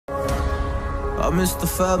miss the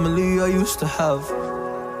family I used to have.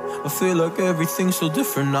 I feel like everything's so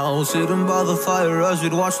different now. Sitting by the fire as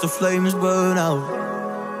we'd watch the flames burn out.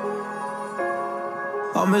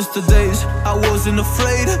 I miss the days I wasn't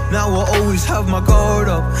afraid. Now I always have my guard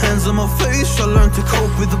up, hands on my face. I learned to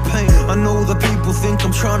cope with the pain. I know that people think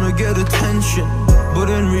I'm trying to get attention, but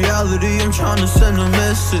in reality I'm trying to send a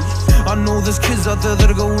message. I know there's kids out there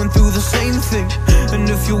that are going through the same thing, and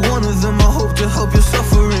if you're one of them, I hope to help your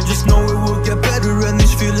suffering. Just know it will get better, and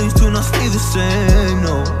these feelings do not stay the same.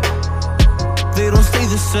 No, they don't stay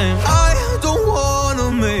the same. I don't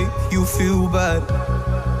wanna make you feel bad,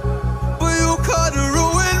 but you kinda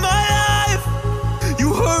ruined my life. You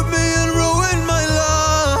hurt me and ruined my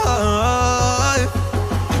life,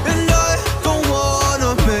 and I don't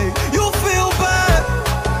wanna make you feel bad,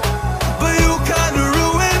 but you kinda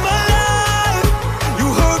ruined my life. You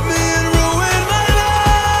hurt me and ruined my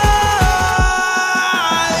life.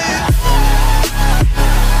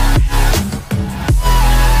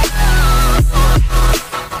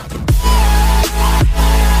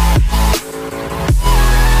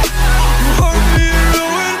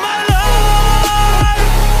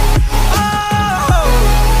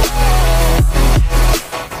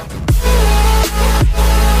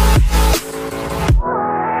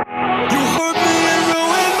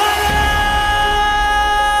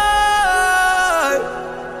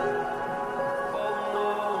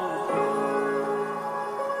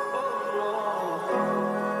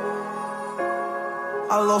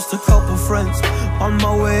 I lost a couple friends on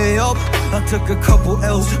my way up. I took a couple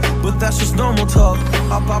L's, but that's just normal talk.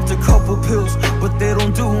 I popped a couple pills, but they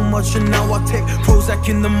don't do much. And now I take Prozac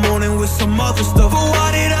in the morning with some other stuff. But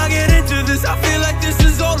why did I get into this? I feel like this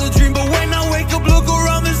is all a dream, but when I wake up, look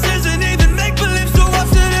around, this isn't even make-believe. So I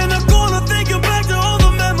sit in the corner thinking back to all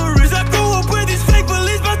the memories. I grew up with these fake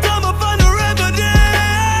beliefs, by the time I find a remedy.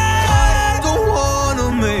 I don't wanna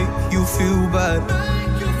make you feel bad,